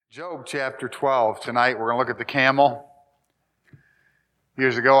Job chapter 12. Tonight we're going to look at the camel.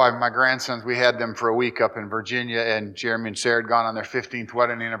 Years ago, my grandsons, we had them for a week up in Virginia, and Jeremy and Sarah had gone on their 15th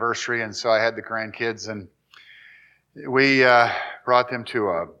wedding anniversary, and so I had the grandkids, and we brought them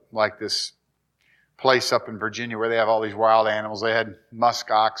to this place up in Virginia where they have all these wild animals. They had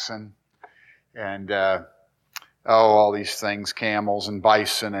musk oxen and all these things, camels and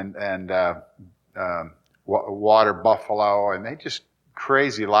bison and water buffalo, and they just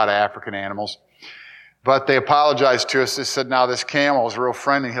crazy, a lot of African animals. But they apologized to us. They said, now this camel is real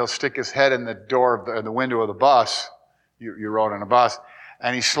friendly. He'll stick his head in the door of the window of the bus. You rode on a bus.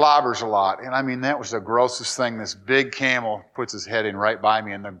 And he slobbers a lot. And I mean, that was the grossest thing. This big camel puts his head in right by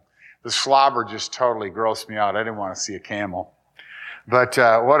me. And the slobber just totally grossed me out. I didn't want to see a camel. But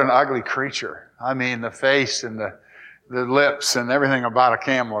what an ugly creature. I mean, the face and the lips and everything about a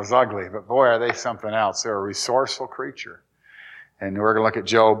camel is ugly. But boy, are they something else. They're a resourceful creature. And we're going to look at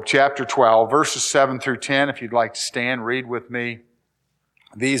Job chapter 12, verses 7 through 10. If you'd like to stand, read with me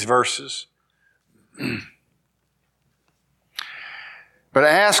these verses. But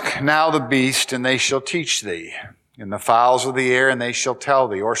ask now the beast, and they shall teach thee, and the fowls of the air, and they shall tell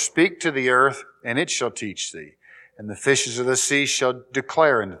thee. Or speak to the earth, and it shall teach thee. And the fishes of the sea shall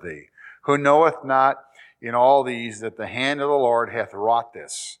declare unto thee. Who knoweth not in all these that the hand of the Lord hath wrought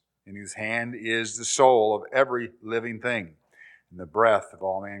this, in whose hand is the soul of every living thing, and the breath of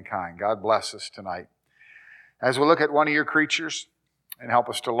all mankind. God bless us tonight as we look at one of your creatures and help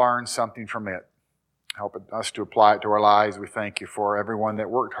us to learn something from it. Help us to apply it to our lives. We thank you for everyone that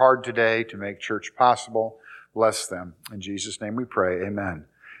worked hard today to make church possible. Bless them. In Jesus' name we pray. Amen.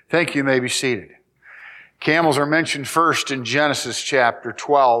 Thank you. You may be seated. Camels are mentioned first in Genesis chapter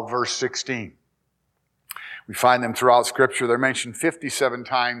 12, verse 16. We find them throughout Scripture. They're mentioned 57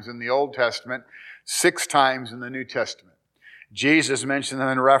 times in the Old Testament, 6 times in the New Testament. Jesus mentioned them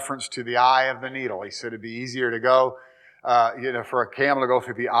in reference to the eye of the needle. He said it'd be easier to go, for a camel to go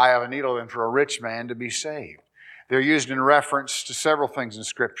through the eye of a needle than for a rich man to be saved. They're used in reference to several things in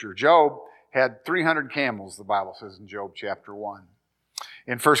Scripture. Job had 300 camels, the Bible says in Job chapter 1.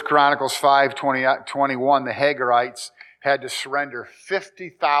 In 1 Chronicles 5:21, the Hagarites had to surrender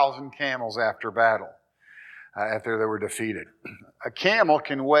 50,000 camels after battle, after they were defeated. A camel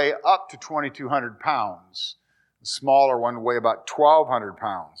can weigh up to 2,200 pounds. The smaller one weigh about 1,200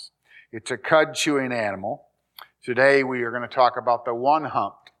 pounds. It's a cud-chewing animal. Today we are going to talk about the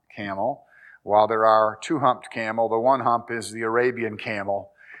one-humped camel. While there are two-humped camel, the one-hump is the Arabian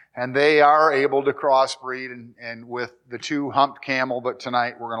camel. And they are able to crossbreed and with the two-humped camel, but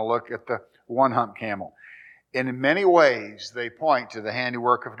tonight we're going to look at the one-humped camel. And in many ways, they point to the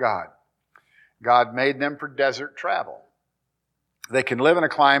handiwork of God. God made them for desert travel. They can live in a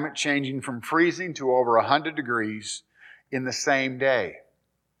climate changing from freezing to over 100 degrees in the same day.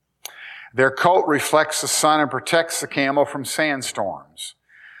 Their coat reflects the sun and protects the camel from sandstorms.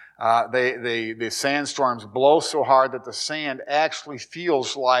 The sandstorms blow so hard that the sand actually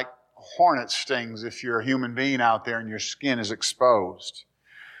feels like hornet stings if you're a human being out there and your skin is exposed.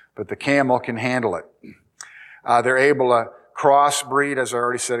 But the camel can handle it. They're able to crossbreed, as I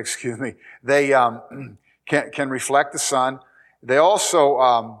already said, They can reflect the sun. They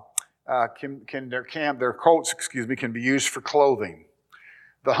also their coats can be used for clothing.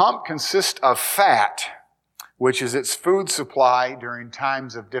 The hump consists of fat, which is its food supply during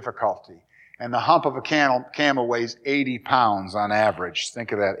times of difficulty. And the hump of a camel weighs 80 pounds on average.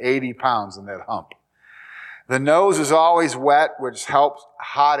 Think of that, 80 pounds in that hump. The nose is always wet, which helps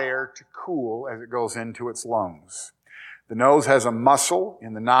hot air to cool as it goes into its lungs. The nose has a muscle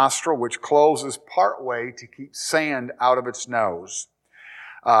in the nostril which closes partway to keep sand out of its nose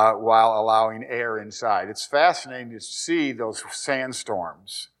while allowing air inside. It's fascinating to see those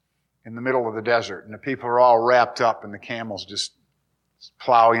sandstorms in the middle of the desert, and the people are all wrapped up and the camels just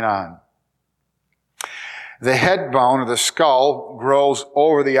plowing on. The head bone of the skull grows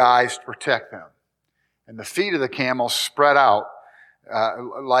over the eyes to protect them. And the feet of the camels spread out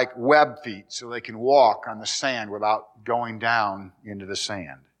like web feet, so they can walk on the sand without going down into the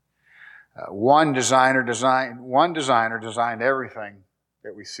sand. One designer designed everything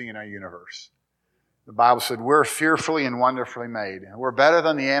that we see in our universe. The Bible said we're fearfully and wonderfully made. And we're better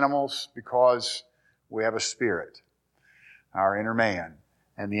than the animals because we have a spirit, our inner man.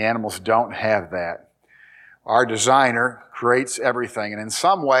 And the animals don't have that. Our designer creates everything. And in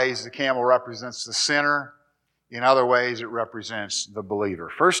some ways, the camel represents the sinner. In other ways, it represents the believer.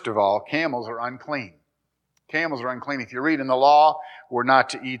 First of all, camels are unclean. Camels are unclean. If you read in the law, we're not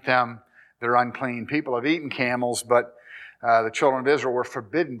to eat them. They're unclean. People have eaten camels, but the children of Israel were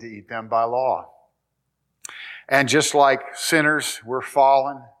forbidden to eat them by law. And just like sinners, we're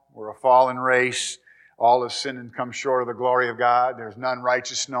fallen. We're a fallen race. All have sinned and come short of the glory of God. There's none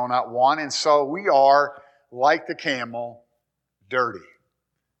righteous, no, not one. And so we are, like the camel, dirty.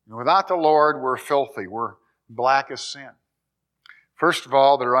 And without the Lord, we're filthy. We're black as sin. First of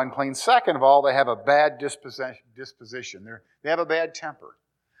all, they're unclean. Second of all, they have a bad disposition. They have a bad temper.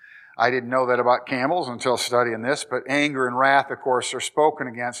 I didn't know that about camels until studying this, but anger and wrath, of course, are spoken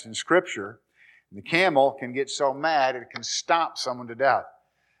against in Scripture. And the camel can get so mad it can stomp someone to death.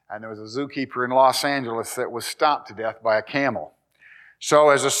 And there was a zookeeper in Los Angeles that was stomped to death by a camel. So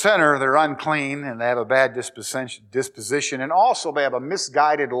as a sinner, they're unclean and they have a bad disposition, and also they have a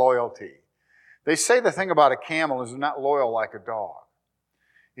misguided loyalty. They say the thing about a camel is they're not loyal like a dog.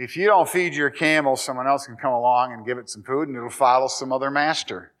 If you don't feed your camel, someone else can come along and give it some food and it'll follow some other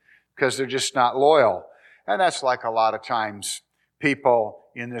master because they're just not loyal. And that's like a lot of times people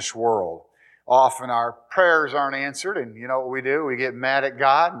in this world. Often our prayers aren't answered, and you know what we do? We get mad at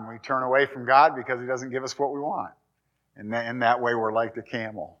God and we turn away from God because He doesn't give us what we want. And in that way, we're like the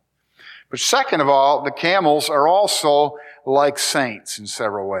camel. But second of all, the camels are also like saints in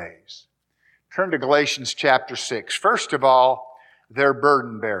several ways. Turn to Galatians chapter 6. First of all, they're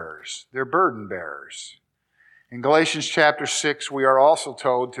burden bearers. They're burden bearers. In Galatians chapter 6, we are also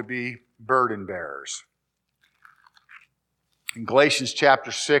told to be burden bearers. In Galatians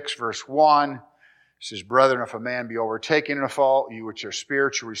chapter 6, verse 1, it says, Brethren, if a man be overtaken in a fault, you which are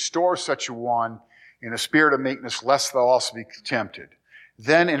spiritual, restore such a one in a spirit of meekness, lest thou also be tempted.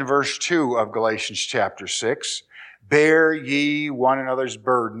 Then in verse 2 of Galatians chapter 6, bear ye one another's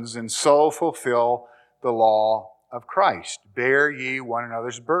burdens, and so fulfill the law of Christ. Bear ye one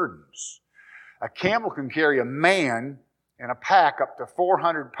another's burdens. A camel can carry a man in a pack up to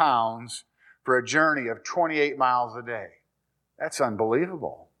 400 pounds for a journey of 28 miles a day. That's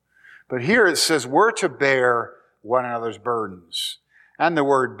unbelievable. But here it says we're to bear one another's burdens. And the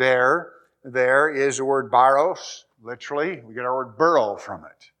word bear there is the word baros, literally. We get our word burro from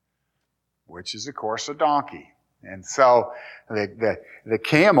it, which is, of course, a donkey. And so the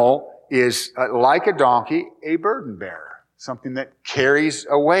camel is, like a donkey, a burden bearer, something that carries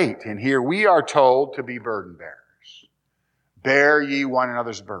a weight. And here we are told to be burden bearers. Bear ye one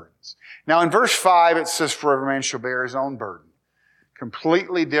another's burdens. Now in verse 5 it says, for every man shall bear his own burden.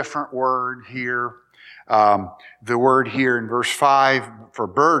 Completely different word here. The word here in verse 5 for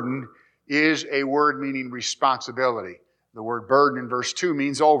burden is a word meaning responsibility. The word burden in verse 2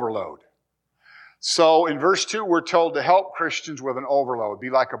 means overload. So in verse 2 we're told to help Christians with an overload,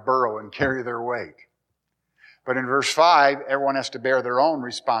 be like a burro and carry their weight. But in verse 5, everyone has to bear their own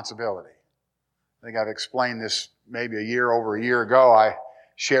responsibility. I think I've explained this maybe over a year ago. I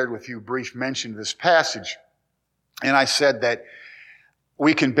shared with you a brief mention of this passage. And I said that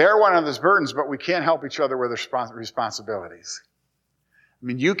we can bear one another's burdens, but we can't help each other with responsibilities. I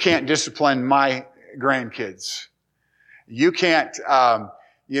mean, you can't discipline my grandkids. You can't,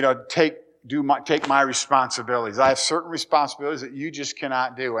 take my responsibilities. I have certain responsibilities that you just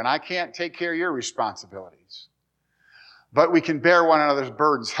cannot do, and I can't take care of your responsibilities. But we can bear one another's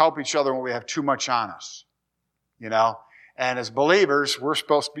burdens, help each other when we have too much on us, And as believers, we're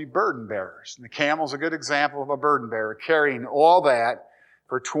supposed to be burden bearers. And the camel's a good example of a burden bearer, carrying all that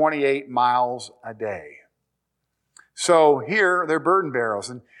for 28 miles a day. So here, they're burden bearers.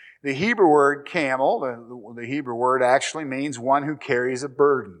 And the Hebrew word camel, the Hebrew word actually means one who carries a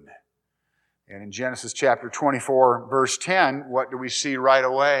burden. And in Genesis chapter 24, verse 10, what do we see right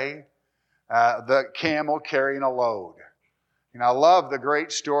away? The camel carrying a load. And I love the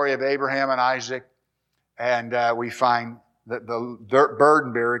great story of Abraham and Isaac. And we find that the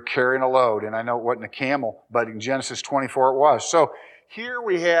burden bearer carrying a load. And I know it wasn't a camel, but in Genesis 24 it was. So here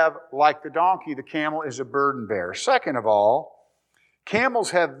we have, like the donkey, the camel is a burden bearer. Second of all,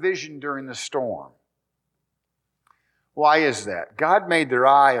 camels have vision during the storm. Why is that? God made their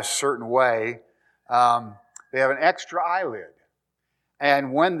eye a certain way. They have an extra eyelid.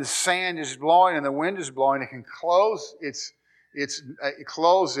 And when the sand is blowing and the wind is blowing, it can close its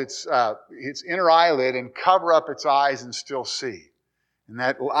inner eyelid and cover up its eyes and still see. And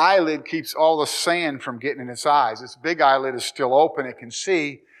that eyelid keeps all the sand from getting in its eyes. Its big eyelid is still open, it can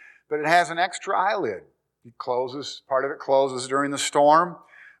see, but it has an extra eyelid. Part of it closes during the storm,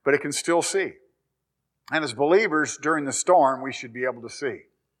 but it can still see. And as believers, during the storm, we should be able to see.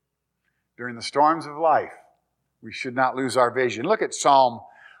 During the storms of life, we should not lose our vision. Look at Psalm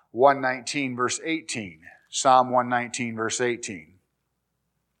 119, verse 18. Psalm 119, verse 18.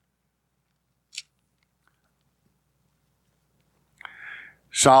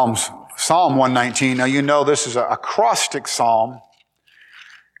 Psalm 119. Now you know this is an acrostic psalm.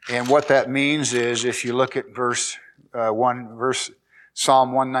 And what that means is, if you look at verse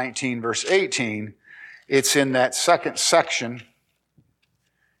Psalm 119, verse 18. It's in that second section.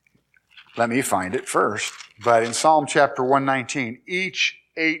 Let me find it first. But in Psalm chapter 119, each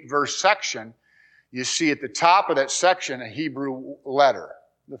 8-verse section, you see at the top of that section a Hebrew letter.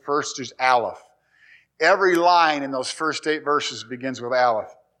 The first is Aleph. Every line in those first 8 verses begins with Aleph,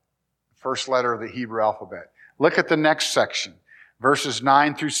 the first letter of the Hebrew alphabet. Look at the next section, verses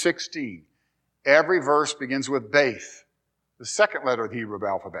 9 through 16. Every verse begins with Beth, the second letter of the Hebrew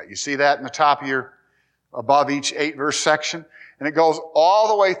alphabet. You see that in the top of above each 8-verse section? And it goes all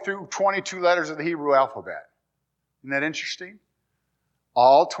the way through 22 letters of the Hebrew alphabet. Isn't that interesting?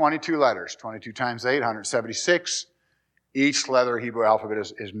 All 22 letters, 22 times 8, 176. Each letter of Hebrew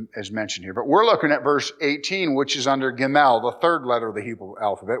alphabet is mentioned here. But we're looking at verse 18, which is under Gimel, the third letter of the Hebrew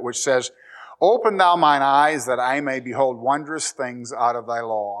alphabet, which says, "Open thou mine eyes that I may behold wondrous things out of thy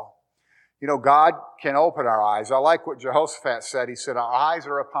law." You know, God can open our eyes. I like what Jehoshaphat said. He said, "Our eyes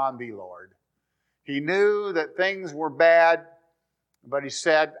are upon thee, Lord." He knew that things were bad, but he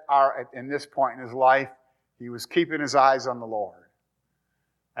said, in this point in his life, he was keeping his eyes on the Lord.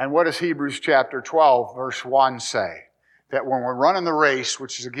 And what does Hebrews chapter 12, verse 1 say? That when we're running the race,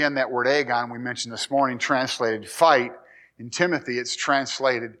 which is again that word agon we mentioned this morning, translated fight. In Timothy, it's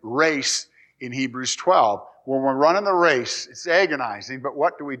translated race in Hebrews 12. When we're running the race, it's agonizing, but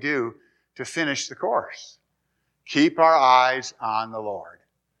what do we do to finish the course? Keep our eyes on the Lord.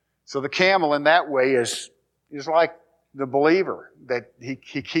 So the camel in that way is like the believer, that he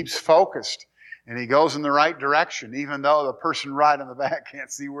keeps focused and he goes in the right direction, even though the person right in the back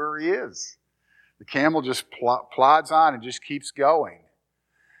can't see where he is. The camel just plods on and just keeps going.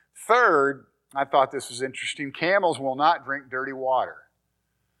 Third, I thought this was interesting, camels will not drink dirty water.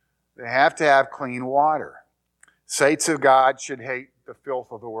 They have to have clean water. Saints of God should hate the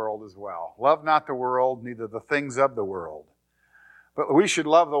filth of the world as well. Love not the world, neither the things of the world. But we should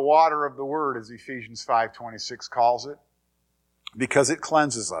love the water of the Word, as Ephesians 5:26 calls it, because it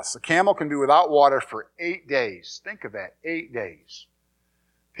cleanses us. A camel can do without water for 8 days. Think of that, 8 days.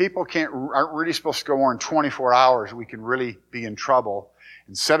 People aren't really supposed to go on 24 hours. We can really be in trouble.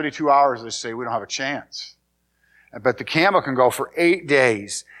 In 72 hours, they say we don't have a chance. But the camel can go for 8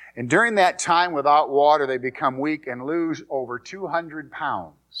 days. And during that time without water, they become weak and lose over 200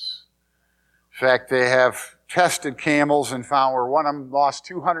 pounds. In fact, they have tested camels and found where one of them lost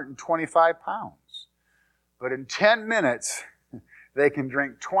 225 pounds. But in 10 minutes, they can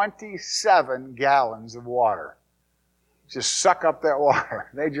drink 27 gallons of water. Just suck up that water.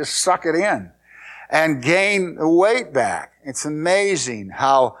 They just suck it in and gain the weight back. It's amazing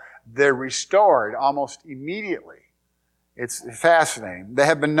how they're restored almost immediately. It's fascinating. They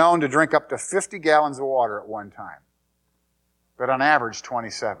have been known to drink up to 50 gallons of water at one time, but on average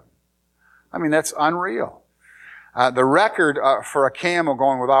 27. I mean, that's unreal. The record for a camel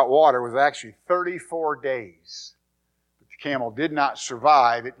going without water was actually 34 days. Camel did not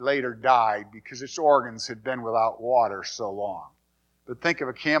survive. It later died because its organs had been without water so long. But think of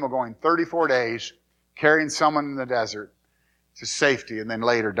a camel going 34 days, carrying someone in the desert to safety, and then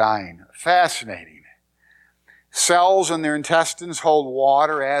later dying. Fascinating. Cells in their intestines hold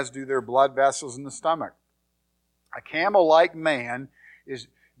water, as do their blood vessels in the stomach. A camel, like man,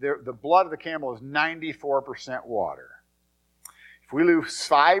 the blood of the camel is 94% water. If we lose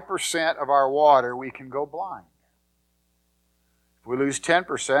 5% of our water, we can go blind. If we lose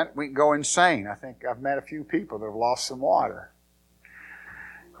 10%, we can go insane. I think I've met a few people that have lost some water.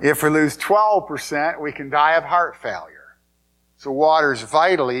 If we lose 12%, we can die of heart failure. So water is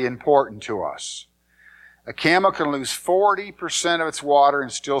vitally important to us. A camel can lose 40% of its water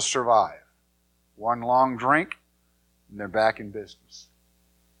and still survive. One long drink, and they're back in business.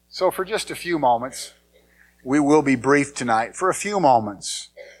 So for just a few moments, we will be brief tonight. For a few moments,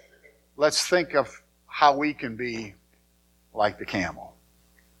 let's think of how we can be like the camel.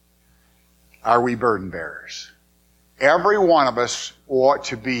 Are we burden bearers? Every one of us ought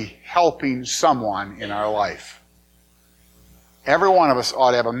to be helping someone in our life. Every one of us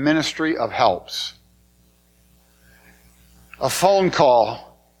ought to have a ministry of helps. A phone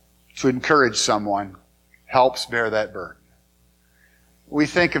call to encourage someone helps bear that burden. We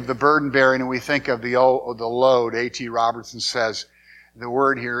think of the burden bearing and we think of the load. A.T. Robertson says the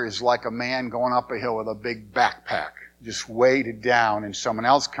word here is like a man going up a hill with a big backpack, just weighted down, and someone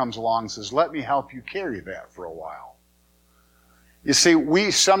else comes along and says, "Let me help you carry that for a while." You see,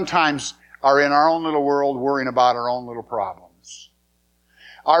 we sometimes are in our own little world worrying about our own little problems.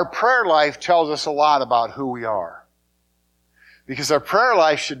 Our prayer life tells us a lot about who we are. Because our prayer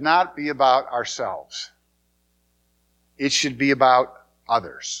life should not be about ourselves. It should be about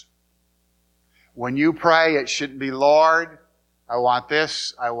others. When you pray, it shouldn't be, "Lord, I want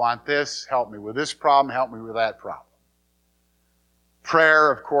this, help me with this problem, help me with that problem. Prayer,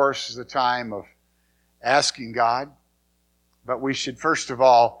 of course, is a time of asking God, but we should first of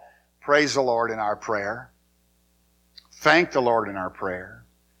all praise the Lord in our prayer, thank the Lord in our prayer,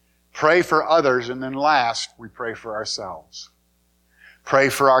 pray for others, and then last, we pray for ourselves. Pray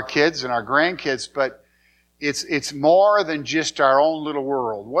for our kids and our grandkids, but it's more than just our own little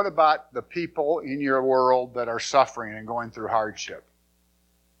world. What about the people in your world that are suffering and going through hardship?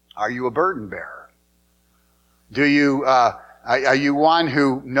 Are you a burden bearer? Are you one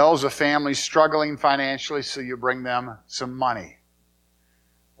who knows a family struggling financially, so you bring them some money?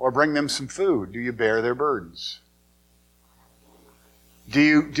 Or bring them some food? Do you bear their burdens? Do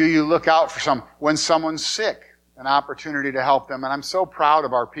you look out for when someone's sick, an opportunity to help them? And I'm so proud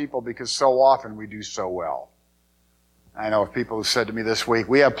of our people because so often we do so well. I know of people who said to me this week,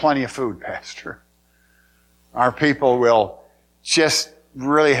 we have plenty of food, Pastor. Our people will just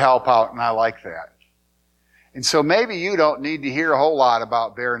really help out, and I like that. And so maybe you don't need to hear a whole lot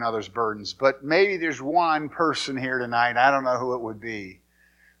about bearing others' burdens, but maybe there's one person here tonight, I don't know who it would be,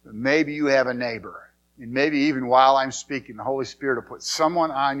 but maybe you have a neighbor. And maybe even while I'm speaking, the Holy Spirit will put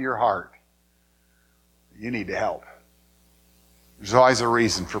someone on your heart that you need to help. There's always a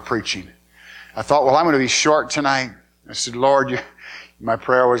reason for preaching. I thought, well, I'm going to be short tonight. I said, Lord, my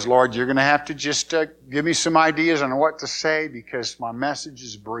prayer was, Lord, you're going to have to just give me some ideas on what to say because my message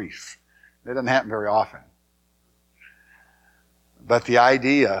is brief. That doesn't happen very often. But the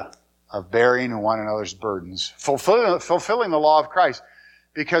idea of bearing one another's burdens, fulfilling the law of Christ,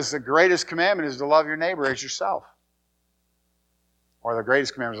 because the greatest commandment is to love your neighbor as yourself. Or the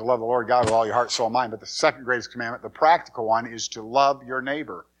greatest commandment is to love the Lord God with all your heart, soul, and mind. But the second greatest commandment, the practical one, is to love your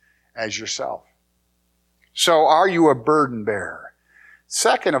neighbor as yourself. So are you a burden bearer?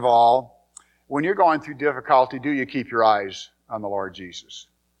 Second of all, when you're going through difficulty, do you keep your eyes on the Lord Jesus?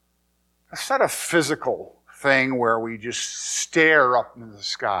 It's not a physical thing where we just stare up into the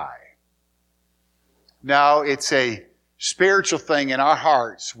sky. No, it's a spiritual thing in our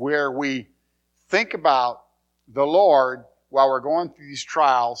hearts where we think about the Lord while we're going through these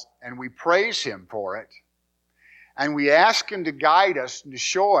trials and we praise Him for it. And we ask Him to guide us and to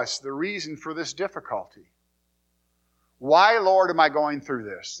show us the reason for this difficulty. Why, Lord, am I going through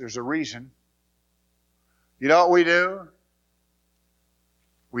this? There's a reason. You know what we do?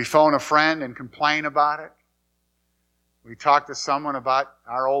 We phone a friend and complain about it. We talk to someone about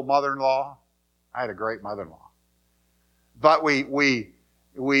our old mother-in-law. I had a great mother-in-law. But we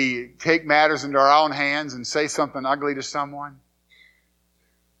take matters into our own hands and say something ugly to someone.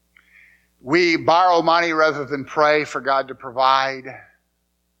 We borrow money rather than pray for God to provide.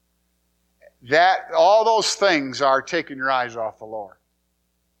 All those things are taking your eyes off the Lord.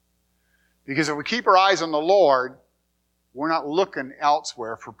 Because if we keep our eyes on the Lord, we're not looking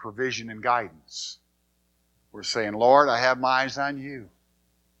elsewhere for provision and guidance. We're saying, Lord, I have my eyes on you.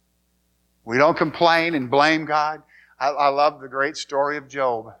 We don't complain and blame God. I love the great story of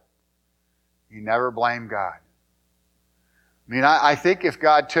Job. He never blamed God. I mean, I think if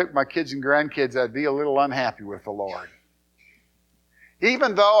God took my kids and grandkids, I'd be a little unhappy with the Lord.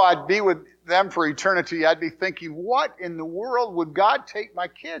 Even though I'd be with them for eternity, I'd be thinking, what in the world would God take my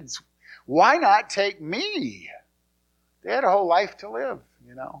kids? Why not take me? They had a whole life to live,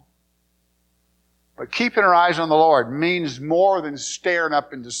 you know. But keeping our eyes on the Lord means more than staring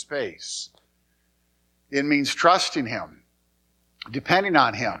up into space. It means trusting Him, depending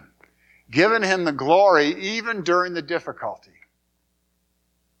on Him, giving Him the glory even during the difficulty.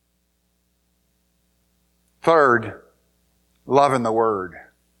 Third, loving the Word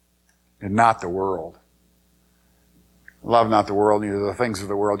and not the world. Love not the world, neither the things of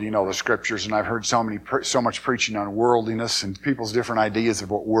the world. You know the Scriptures, and I've heard so much preaching on worldliness and people's different ideas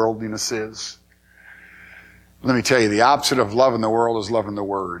of what worldliness is. Let me tell you, the opposite of loving the world is loving the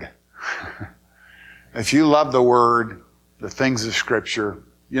Word. If you love the Word, the things of Scripture,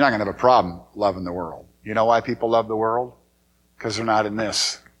 you're not going to have a problem loving the world. You know why people love the world? Because they're not in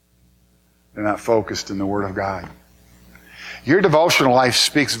this. They're not focused in the Word of God. Your devotional life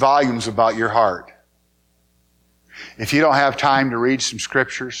speaks volumes about your heart. If you don't have time to read some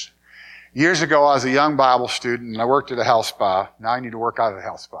Scriptures, years ago I was a young Bible student and I worked at a health spa. Now I need to work out at a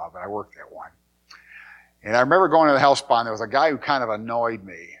health spa, but I worked at one. And I remember going to the health spa and there was a guy who kind of annoyed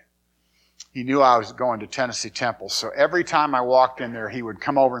me. He knew I was going to Tennessee Temple, so every time I walked in there, he would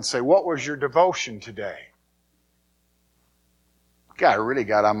come over and say, "What was your devotion today?" Guy really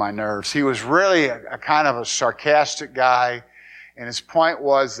got on my nerves. He was really a kind of a sarcastic guy, and his point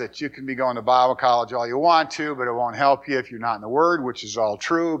was that you can be going to Bible college all you want to, but it won't help you if you're not in the Word, which is all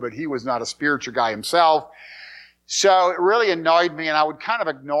true, but he was not a spiritual guy himself. So it really annoyed me, and I would kind of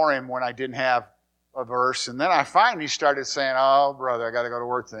ignore him when I didn't have a verse. And then I finally started saying, oh, brother, I got to go to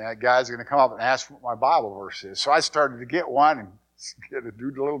work today. That guy's going to come up and ask what my Bible verse is. So I started to get one and get to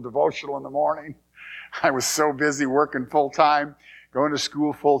do a little devotional in the morning. I was so busy working full-time, going to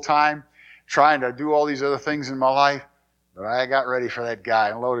school full-time, trying to do all these other things in my life. But I got ready for that guy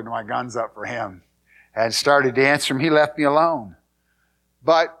and loaded my guns up for him and started to answer him. He left me alone.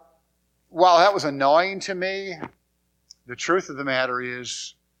 But while that was annoying to me, the truth of the matter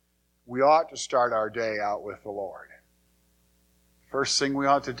is we ought to start our day out with the Lord. First thing we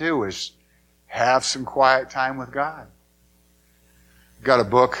ought to do is have some quiet time with God. Got a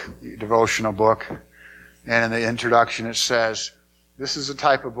book, a devotional book, and in the introduction it says, this is the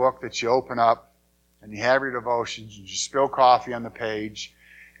type of book that you open up and you have your devotions and you spill coffee on the page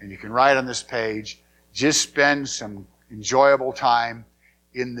and you can write on this page, just spend some enjoyable time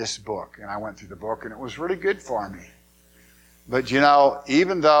in this book. And I went through the book and it was really good for me. But you know,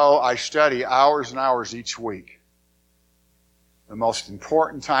 even though I study hours and hours each week, the most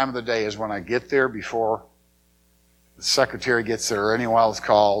important time of the day is when I get there before the secretary gets there or anyone else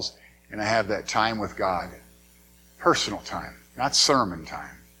calls, and I have that time with God. Personal time, not sermon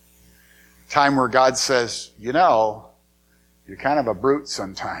time. Time where God says, you know, you're kind of a brute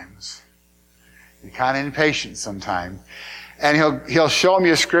sometimes. You're kind of impatient sometimes. And he'll show me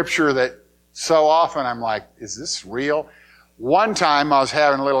a scripture that so often I'm like, is this real? One time I was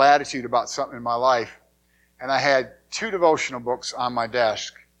having a little attitude about something in my life, and I had 2 devotional books on my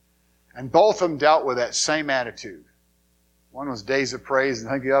desk, and both of them dealt with that same attitude. One was Days of Praise, and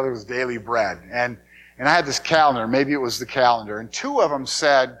I think the other was Daily Bread. And I had this calendar, maybe it was the calendar, and 2 of them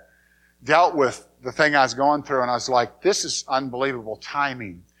dealt with the thing I was going through, and I was like, this is unbelievable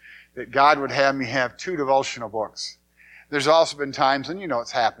timing that God would have me have 2 devotional books. There's also been times, and you know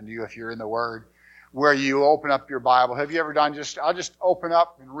it's happened to you if you're in the Word, where you open up your Bible. Have you ever done I'll just open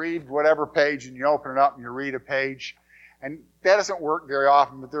up and read whatever page, and you open it up and you read a page. And that doesn't work very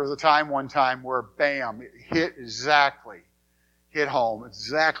often, but there was one time where bam, it hit home,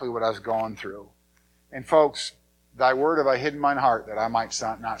 exactly what I was going through. And folks, thy word have I hid in mine heart that I might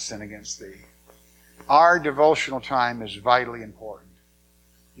not sin against thee. Our devotional time is vitally important.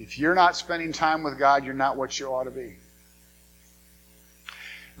 If you're not spending time with God, you're not what you ought to be.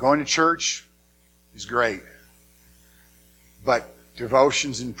 Going to church is great. But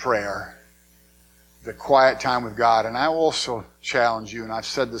devotions and prayer, the quiet time with God, and I also challenge you, and I've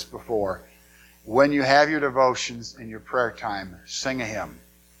said this before, when you have your devotions and your prayer time, sing a hymn.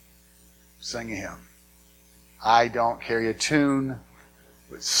 Sing a hymn. I don't carry a tune,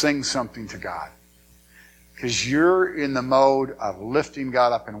 but sing something to God. Because you're in the mode of lifting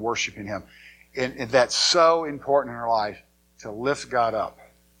God up and worshiping Him. And that's so important in our life, to lift God up.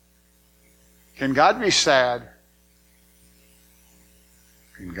 Can God be sad?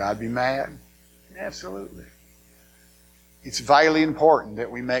 Can God be mad? Absolutely. It's vitally important that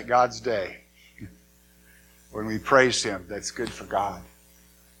we make God's day. When we praise Him, that's good for God.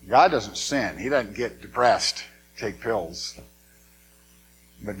 God doesn't sin. He doesn't get depressed, take pills.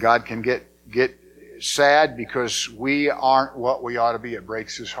 But God can get sad because we aren't what we ought to be. It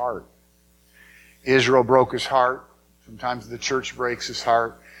breaks His heart. Israel broke His heart. Sometimes the church breaks His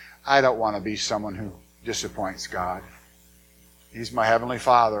heart. I don't want to be someone who disappoints God. He's my Heavenly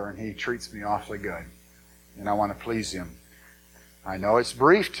Father, and He treats me awfully good. And I want to please Him. I know it's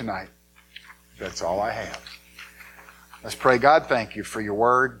brief tonight. That's all I have. Let's pray. God, thank You for Your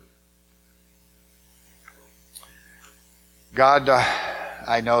word. God,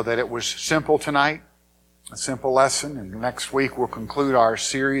 I know that it was simple tonight, a simple lesson, and next week we'll conclude our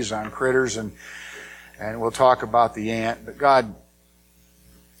series on critters, and we'll talk about the ant. But God,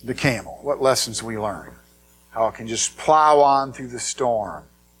 the camel, what lessons we learn. How it can just plow on through the storm,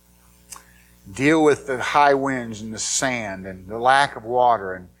 deal with the high winds and the sand and the lack of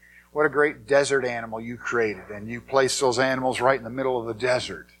water, and what a great desert animal You created. And You placed those animals right in the middle of the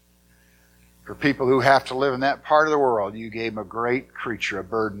desert. For people who have to live in that part of the world, You gave them a great creature, a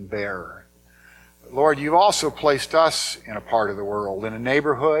burden bearer. But Lord, You've also placed us in a part of the world, in a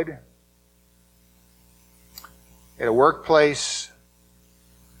neighborhood, at a workplace,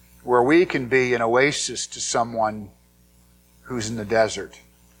 where we can be an oasis to someone who's in the desert.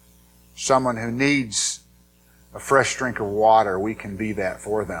 Someone who needs a fresh drink of water, we can be that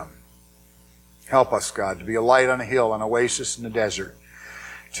for them. Help us, God, to be a light on a hill, an oasis in the desert,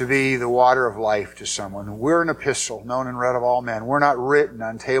 to be the water of life to someone. We're an epistle, known and read of all men. We're not written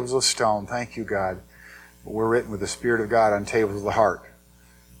on tables of stone, thank You, God, but we're written with the Spirit of God on tables of the heart.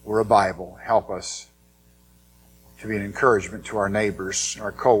 We're a Bible. Help us to be an encouragement to our neighbors,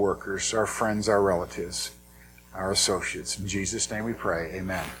 our co-workers, our friends, our relatives. our associates. In Jesus' name we pray.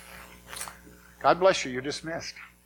 Amen. God bless you. You're dismissed.